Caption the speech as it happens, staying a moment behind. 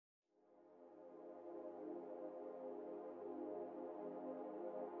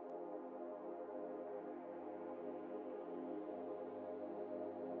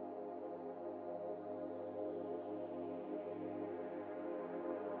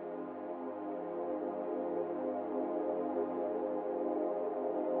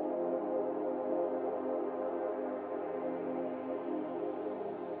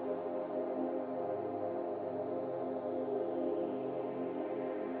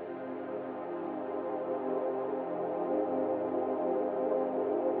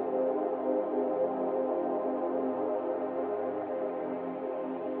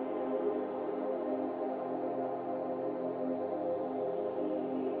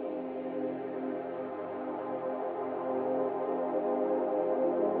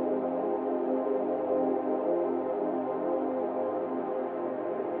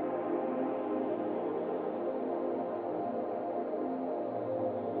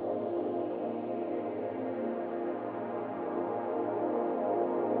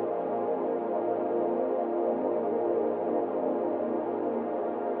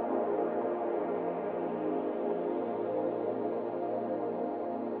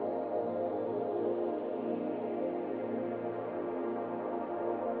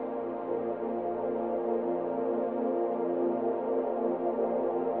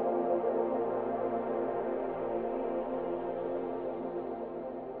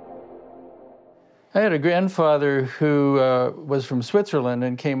I had a grandfather who was from Switzerland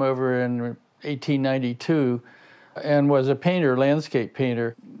and came over in 1892 and was a painter, landscape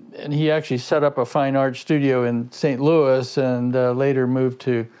painter. And he actually set up a fine art studio in St. Louis and later moved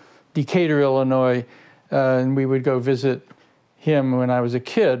to Decatur, Illinois. And we would go visit him when I was a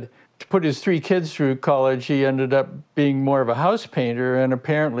kid. To put his 3 kids through college, he ended up being more of a house painter and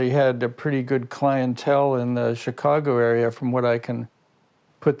apparently had a pretty good clientele in the Chicago area from what I can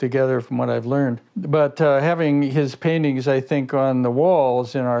put together from what I've learned. But having his paintings, I think, on the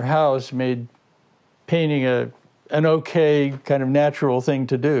walls in our house made painting an okay kind of natural thing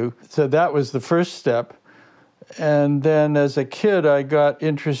to do. So that was the first step. And then as a kid, I got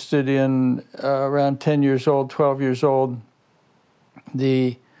interested in, around 10 years old, 12 years old,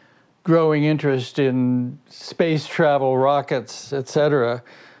 the growing interest in space travel, rockets, etc.,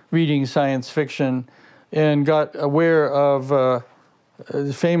 reading science fiction, and got aware of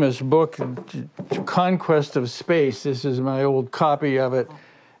the famous book, Conquest of Space. This is my old copy of it.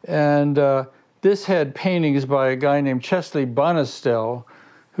 And this had paintings by a guy named Chesley Bonestell,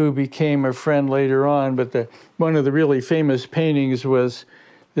 who became a friend later on. But one of the really famous paintings was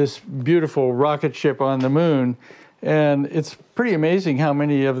this beautiful rocket ship on the moon. And it's pretty amazing how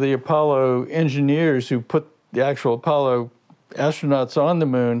many of the Apollo engineers who put the actual Apollo astronauts on the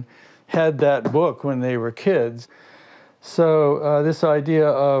moon had that book when they were kids. So this idea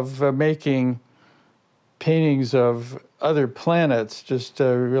of making paintings of other planets just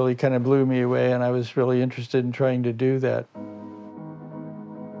really kind of blew me away, and I was really interested in trying to do that.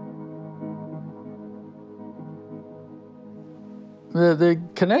 The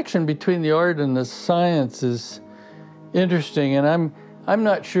connection between the art and the science is interesting, and I'm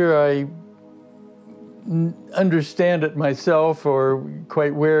not sure I understand it myself or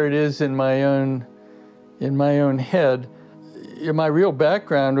quite where it is in my own head. My real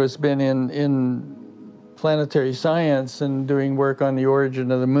background has been in planetary science and doing work on the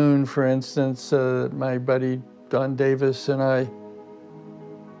origin of the moon, for instance. My buddy Don Davis and I,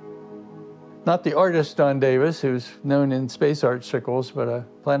 not the artist Don Davis, who's known in space art circles, but a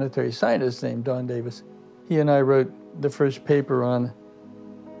planetary scientist named Don Davis. He and I wrote the first paper on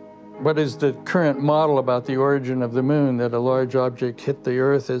what is the current model about the origin of the moon, that a large object hit the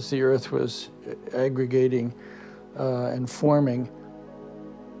Earth as the Earth was aggregating and forming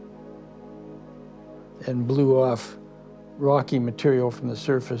and blew off rocky material from the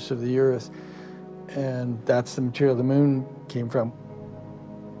surface of the Earth. And that's the material the moon came from.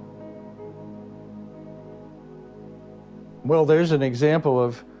 Well, there's an example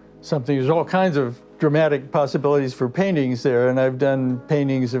of something. There's all kinds of dramatic possibilities for paintings there, and I've done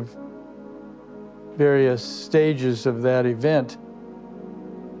paintings of various stages of that event.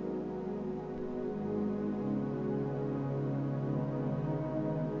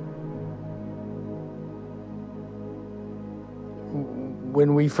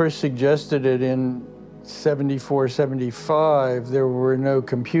 When we first suggested it in 74, 75, there were no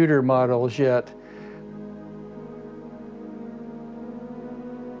computer models yet.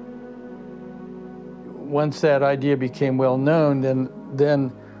 Once that idea became well known,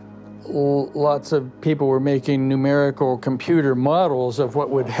 then lots of people were making numerical computer models of what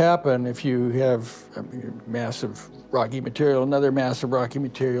would happen if you have massive rocky material, another massive rocky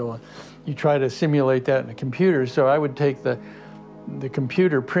material. You try to simulate that in a computer. So I would take the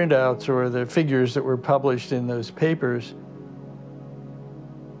computer printouts or the figures that were published in those papers.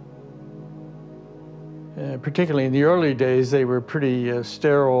 Particularly in the early days, they were pretty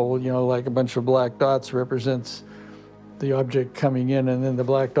sterile, like a bunch of black dots represents the object coming in, and then the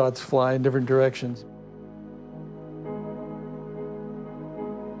black dots fly in different directions.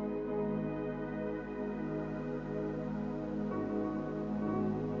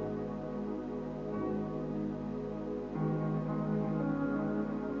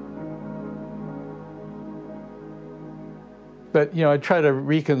 But, I try to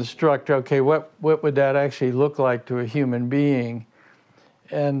reconstruct, okay, what would that actually look like to a human being?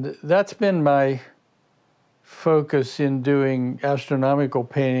 And that's been my focus in doing astronomical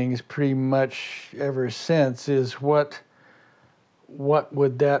paintings pretty much ever since, is what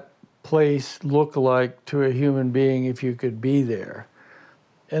would that place look like to a human being if you could be there?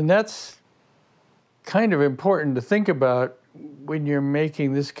 And that's kind of important to think about when you're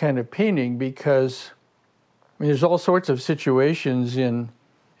making this kind of painting, because there's all sorts of situations in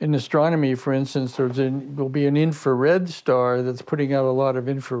astronomy. For instance, will be an infrared star that's putting out a lot of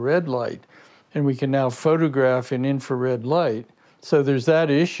infrared light, and we can now photograph in infrared light. So there's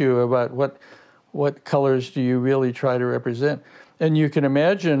that issue about what colors do you really try to represent. And you can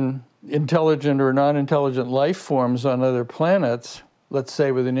imagine intelligent or non-intelligent life forms on other planets, let's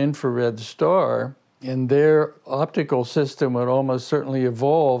say with an infrared star, And their optical system would almost certainly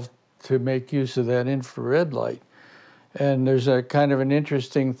evolve to make use of that infrared light. And there's a kind of an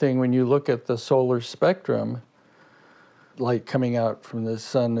interesting thing when you look at the solar spectrum. Light coming out from the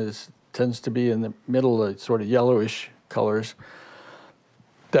sun tends to be in the middle of sort of yellowish colors.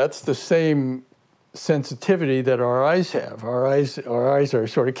 That's the same sensitivity that our eyes have. Our eyes are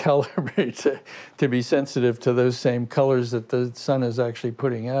sort of calibrated to be sensitive to those same colors that the sun is actually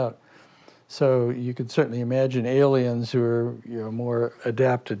putting out. So you could certainly imagine aliens who are, more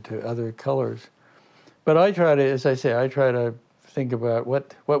adapted to other colors. But I try to, as I say, I try to think about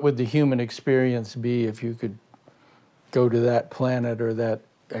what would the human experience be if you could go to that planet or that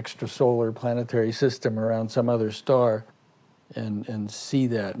extrasolar planetary system around some other star and see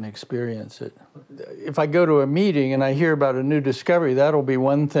that and experience it. If I go to a meeting and I hear about a new discovery, that'll be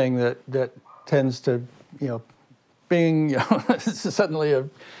one thing that tends to, bing, suddenly an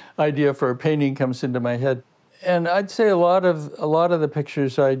idea for a painting comes into my head. And I'd say a lot of the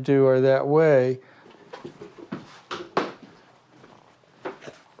pictures I do are that way.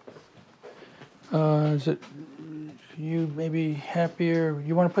 Is it you maybe happier?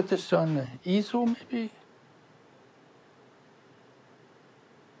 You want to put this on the easel, maybe?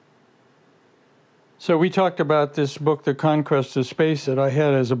 So we talked about this book, The Conquest of Space, that I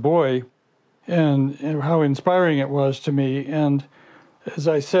had as a boy, and how inspiring it was to me. And as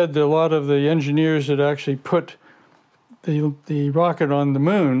I said, a lot of the engineers that actually put the rocket on the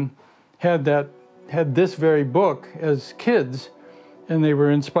moon had this very book as kids, and they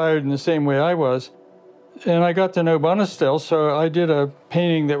were inspired in the same way I was. And I got to know Bonestell, so I did a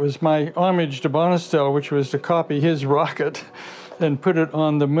painting that was my homage to Bonestell, which was to copy his rocket and put it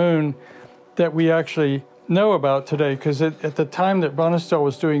on the moon that we actually know about today. Because at the time that Bonestell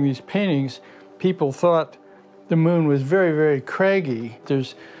was doing these paintings, people thought the moon was very, very craggy.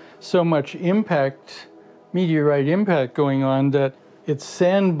 There's so much impact, meteorite impact going on, that it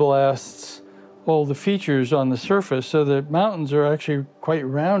sandblasts all the features on the surface, so the mountains are actually quite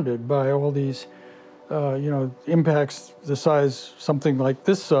rounded by all these impacts the size, something like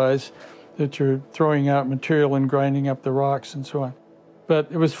this size, that you're throwing out material and grinding up the rocks and so on. But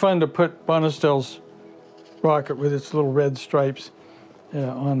it was fun to put Bonestell's rocket with its little red stripes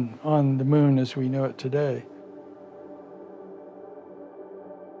on the moon as we know it today.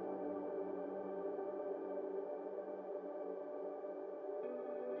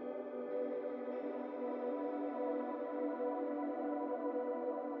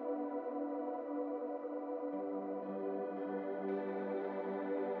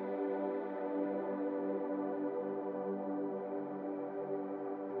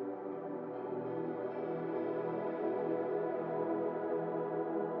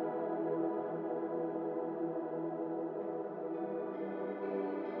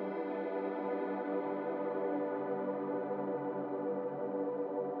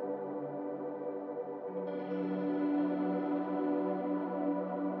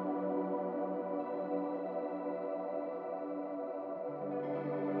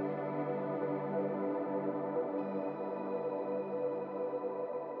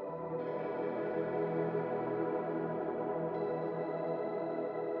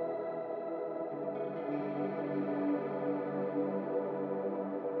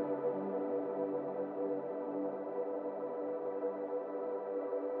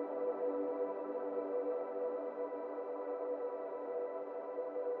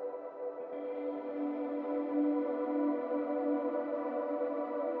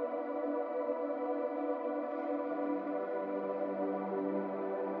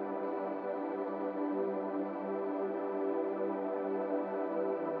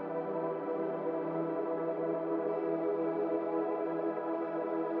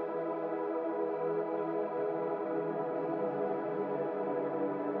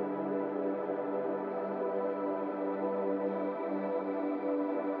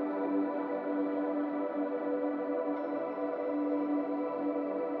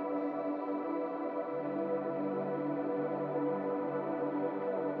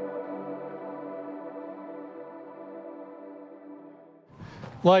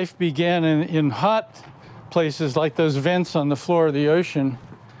 Life began in hot places like those vents on the floor of the ocean.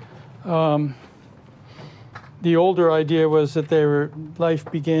 The older idea was that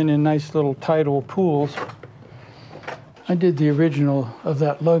life began in nice little tidal pools. I did the original of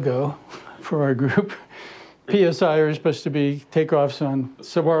that logo for our group. PSI are supposed to be takeoffs on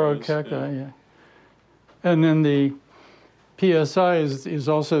saguaro cacti. Yeah. And then the PSI is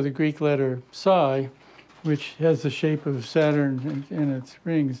also the Greek letter psi, which has the shape of Saturn in its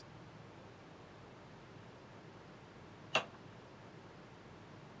rings.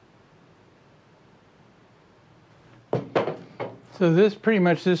 So this pretty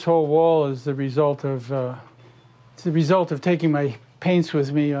much this whole wall is the result of it's the result of taking my paints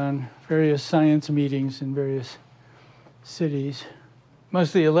with me on various science meetings in various cities.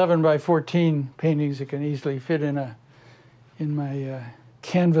 Mostly 11 by 14 paintings that can easily fit in my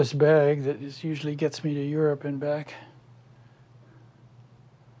canvas bag that usually gets me to Europe and back.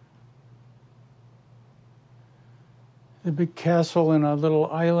 The big castle and a little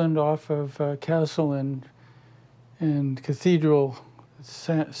island off of Castle and Cathedral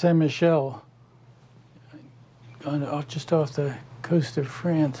Saint Michel, just off the coast of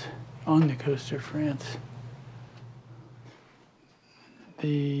France, on the coast of France.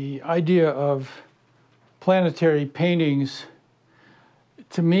 The idea of planetary paintings,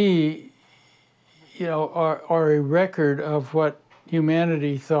 to me, are a record of what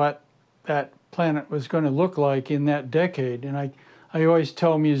humanity thought that planet was going to look like in that decade. And I always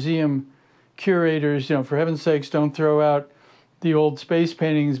tell museum curators, for heaven's sakes, don't throw out the old space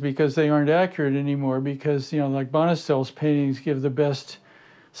paintings because they aren't accurate anymore, because, like Bonistel's paintings give the best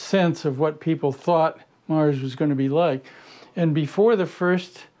sense of what people thought Mars was going to be like. And before the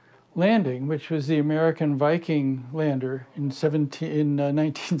first landing, which was the American Viking lander in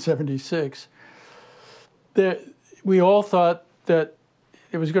 1976, we all thought that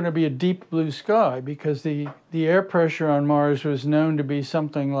it was going to be a deep blue sky, because the air pressure on Mars was known to be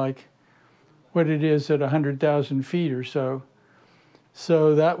something like what it is at 100,000 feet or so.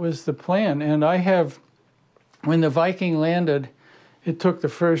 So that was the plan. And when the Viking landed, it took the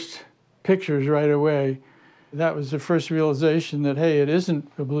first pictures right away. That was the first realization that, hey, it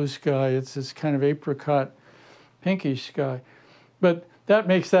isn't a blue sky, it's this kind of apricot pinkish sky. But that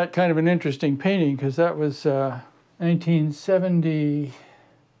makes that kind of an interesting painting, because that was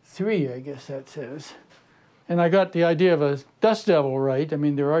 1973, I guess that says. And I got the idea of a dust devil right. I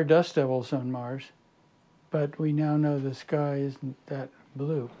mean, there are dust devils on Mars, but we now know the sky isn't that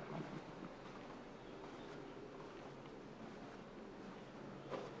blue.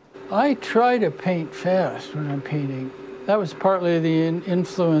 I try to paint fast when I'm painting. That was partly the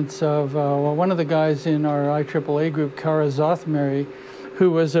influence of one of the guys in our IAAA group, Kara Zothmary,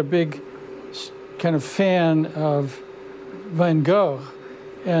 who was a big kind of fan of Van Gogh,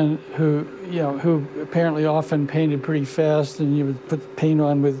 and who apparently often painted pretty fast, and you would put paint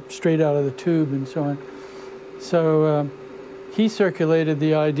on straight out of the tube and so on. So he circulated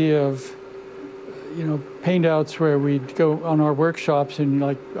the idea of paint outs where we'd go on our workshops and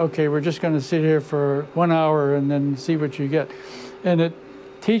okay, we're just going to sit here for 1 hour and then see what you get. And it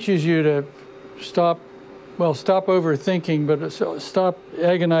teaches you to stop overthinking, but stop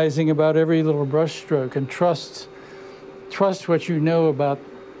agonizing about every little brush stroke, and trust what you know about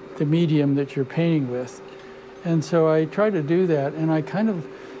the medium that you're painting with. And so I try to do that, and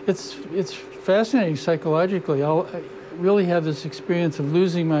it's fascinating psychologically. I really have this experience of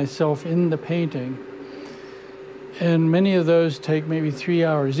losing myself in the painting. And many of those take maybe 3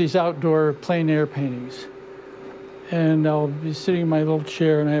 hours, these outdoor plein air paintings. And I'll be sitting in my little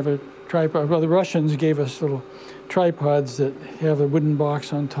chair, and I have a tripod. Well, the Russians gave us little tripods that have a wooden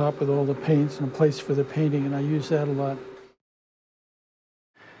box on top with all the paints and a place for the painting, and I use that a lot.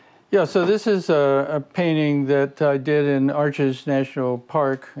 Yeah, so this is a painting that I did in Arches National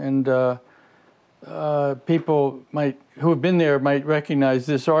Park, and people who have been there might recognize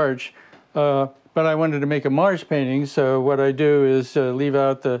this arch, but I wanted to make a Mars painting, so what I do is leave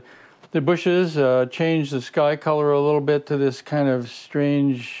out the bushes, change the sky color a little bit to this kind of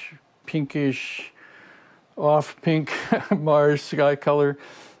strange pinkish, off-pink Mars sky color.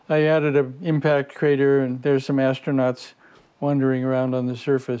 I added an impact crater, and there's some astronauts wandering around on the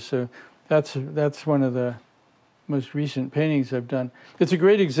surface. So that's one of the most recent paintings I've done. It's a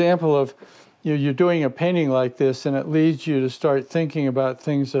great example of, you're doing a painting like this, and it leads you to start thinking about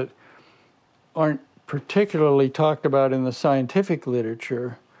things that aren't particularly talked about in the scientific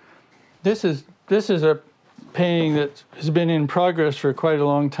literature. This is a painting that has been in progress for quite a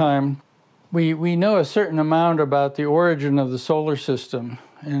long time. We know a certain amount about the origin of the solar system,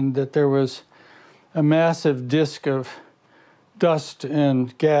 and that there was a massive disk of dust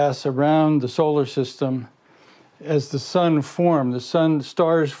and gas around the solar system as the sun formed.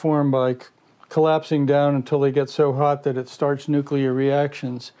 Stars form by collapsing down until they get so hot that it starts nuclear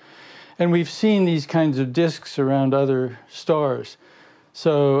reactions. And we've seen these kinds of disks around other stars.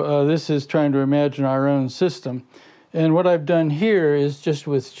 So this is trying to imagine our own system. And what I've done here is just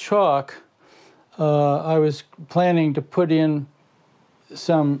with chalk, I was planning to put in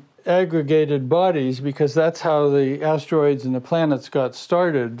some aggregated bodies, because that's how the asteroids and the planets got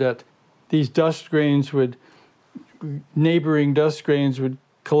started, that these neighboring dust grains would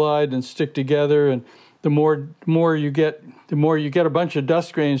collide and stick together, and the more you get a bunch of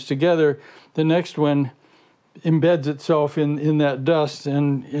dust grains together, the next one embeds itself in that dust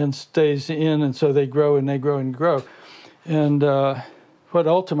and stays in, and so they grow and they grow and grow. And what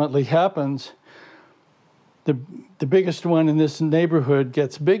ultimately happens, the biggest one in this neighborhood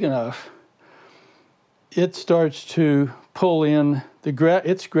gets big enough, it starts to pull in,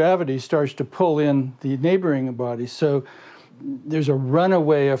 its gravity starts to pull in the neighboring bodies. So there's a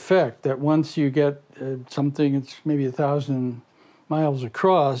runaway effect that once you get something that's maybe 1,000 miles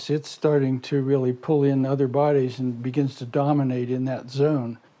across, it's starting to really pull in other bodies and begins to dominate in that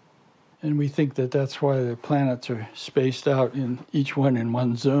zone. And we think that that's why the planets are spaced out in each one in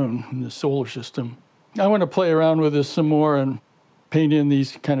one zone in the solar system. I want to play around with this some more and paint in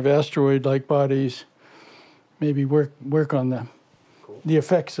these kind of asteroid-like bodies, maybe work on the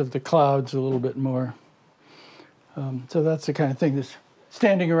effects of the clouds a little bit more. So that's the kind of thing that's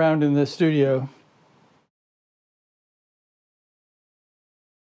standing around in the studio.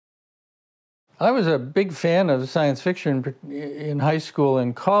 I was a big fan of science fiction in high school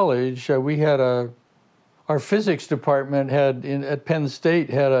and college. We had our physics department at Penn State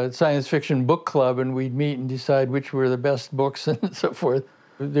had a science fiction book club, and we'd meet and decide which were the best books and so forth.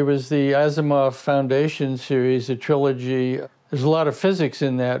 There was the Asimov Foundation series, a trilogy. There's a lot of physics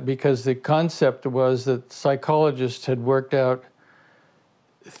in that because the concept was that psychologists had worked out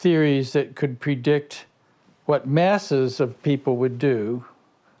theories that could predict what masses of people would do,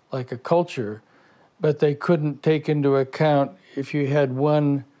 like a culture, but they couldn't take into account if you had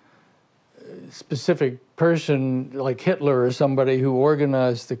one specific person like Hitler or somebody who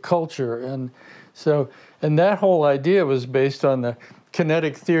organized the culture. And that whole idea was based on the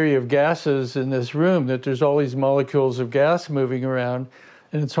kinetic theory of gases in this room, that there's all these molecules of gas moving around,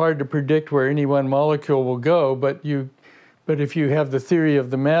 and it's hard to predict where any one molecule will go, but if you have the theory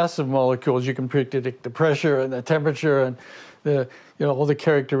of the mass of molecules, you can predict the pressure and the temperature and all the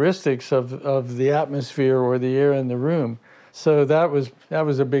characteristics of the atmosphere or the air in the room. So that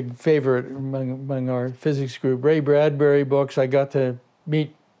was a big favorite among our physics group. Ray Bradbury books, I got to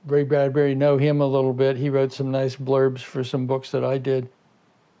meet Ray Bradbury, know him a little bit. He wrote some nice blurbs for some books that I did.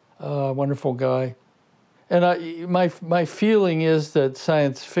 Wonderful guy. And my feeling is that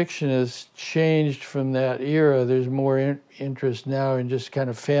science fiction has changed from that era. There's more interest now in just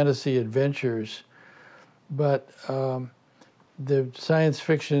kind of fantasy adventures. But the science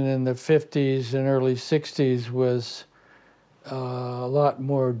fiction in the 50s and early 60s was a lot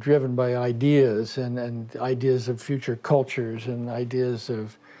more driven by ideas and ideas of future cultures and ideas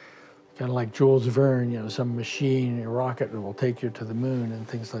of kind of like Jules Verne, some machine, a rocket that will take you to the moon and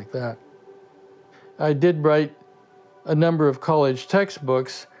things like that. I did write a number of college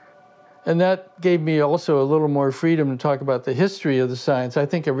textbooks, and that gave me also a little more freedom to talk about the history of the science. I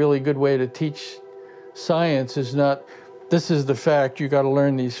think a really good way to teach science is not, this is the fact, you got to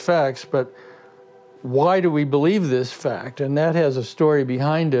learn these facts, but why do we believe this fact? And that has a story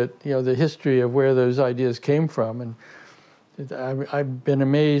behind it, the history of where those ideas came from. And I've been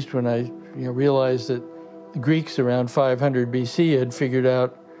amazed when I realized that the Greeks around 500 BC had figured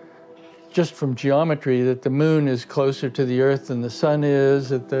out just from geometry that the moon is closer to the Earth than the sun is,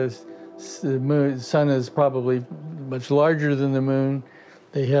 that the sun is probably much larger than the moon.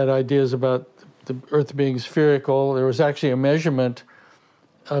 They had ideas about the Earth being spherical. There was actually a measurement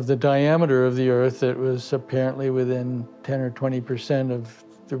of the diameter of the Earth that was apparently within 10 or 20% of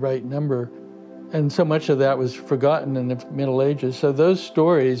the right number. And so much of that was forgotten in the Middle Ages. So those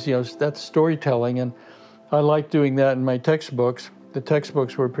stories, that's storytelling, and I like doing that in my textbooks. The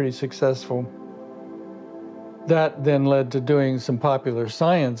textbooks were pretty successful. That then led to doing some popular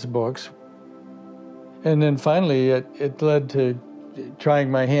science books. And then finally, it led to trying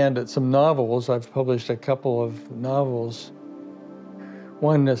my hand at some novels. I've published a couple of novels.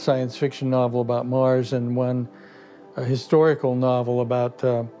 One a science fiction novel about Mars, and one a historical novel about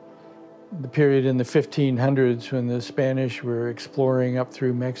the period in the 1500s when the Spanish were exploring up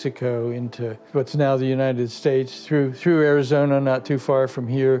through Mexico into what's now the United States, through Arizona, not too far from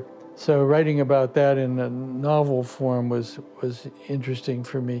here. So writing about that in a novel form was interesting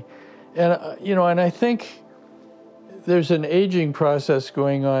for me. And and I think there's an aging process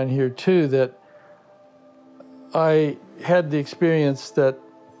going on here too, that I had the experience that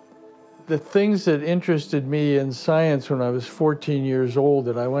the things that interested me in science when I was 14 years old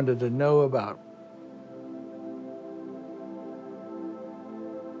that I wanted to know about.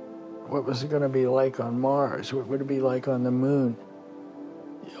 What was it going to be like on Mars? What would it be like on the moon?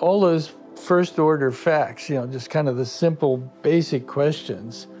 All those first order facts, just kind of the simple basic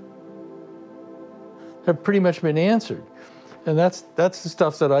questions have pretty much been answered. And that's the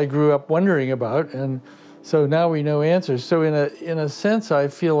stuff that I grew up wondering about, and so now we know answers. So in a sense, I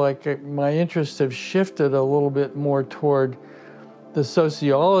feel like my interests have shifted a little bit more toward the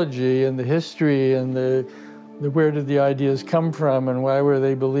sociology and the history and the where did the ideas come from and why were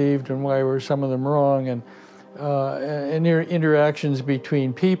they believed and why were some of them wrong, and interactions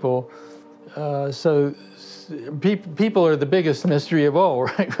between people. So people are the biggest mystery of all,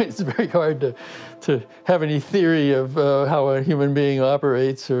 right? It's very hard to have any theory of how a human being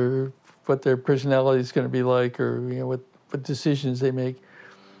operates or what their personality is going to be like, or what decisions they make.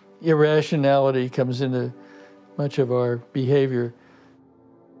 Irrationality comes into much of our behavior.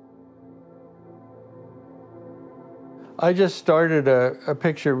 I just started a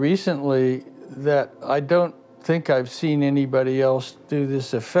picture recently that I don't think I've seen anybody else do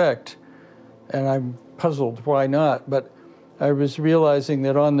this effect, and I'm puzzled why not. But I was realizing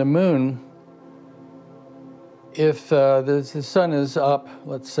that on the moon, if the sun is up,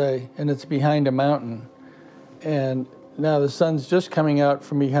 let's say, and it's behind a mountain, and now the sun's just coming out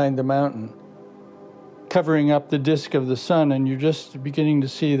from behind the mountain, covering up the disk of the sun, and you're just beginning to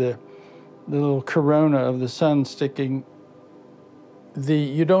see the little corona of the sun sticking.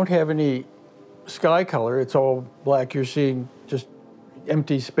 You don't have any sky color, it's all black. You're seeing just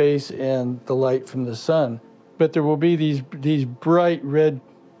empty space and the light from the sun. But there will be these bright red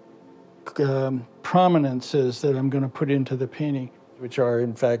prominences that I'm going to put into the painting, which are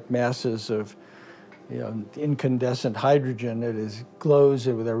in fact masses of incandescent hydrogen that glows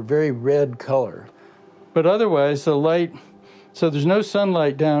with a very red color. But otherwise the light, so there's no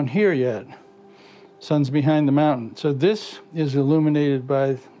sunlight down here yet. Sun's behind the mountain. So this is illuminated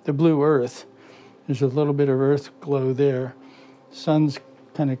by the blue earth. There's a little bit of earth glow there. Sun's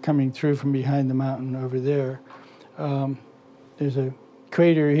kind of coming through from behind the mountain over there. There's a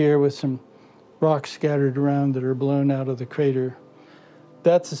crater here with some rocks scattered around that are blown out of the crater.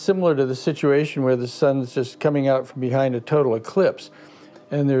 That's similar to the situation where the sun's just coming out from behind a total eclipse.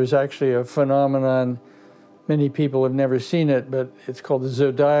 And there's actually a phenomenon, many people have never seen it, but it's called the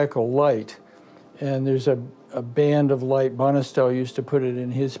zodiacal light. And there's a band of light. Bonistel used to put it in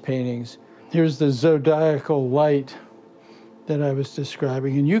his paintings. Here's the zodiacal light that I was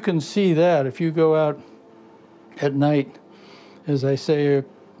describing. And you can see that if you go out at night, as I say,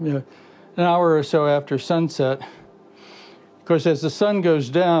 an hour or so after sunset. Of course, as the sun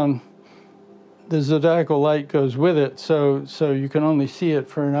goes down, the zodiacal light goes with it, so you can only see it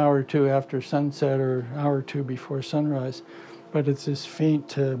for an hour or two after sunset or an hour or two before sunrise. But it's this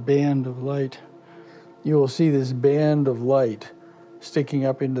faint band of light. You will see this band of light sticking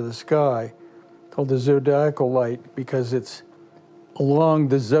up into the sky called the zodiacal light because it's along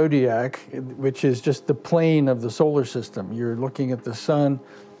the zodiac, which is just the plane of the solar system. You're looking at the sun,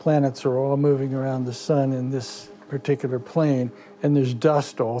 planets are all moving around the sun in this particular plane, and there's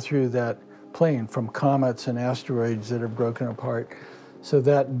dust all through that plane from comets and asteroids that are broken apart. So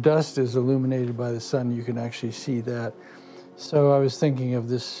that dust is illuminated by the sun. You can actually see that. So I was thinking of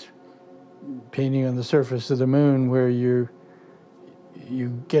this painting on the surface of the moon where you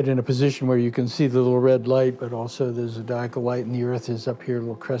get in a position where you can see the little red light, but also there's a zodiacal light, and the Earth is up here, a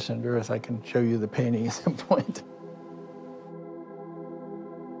little crescent Earth. I can show you the painting at some point.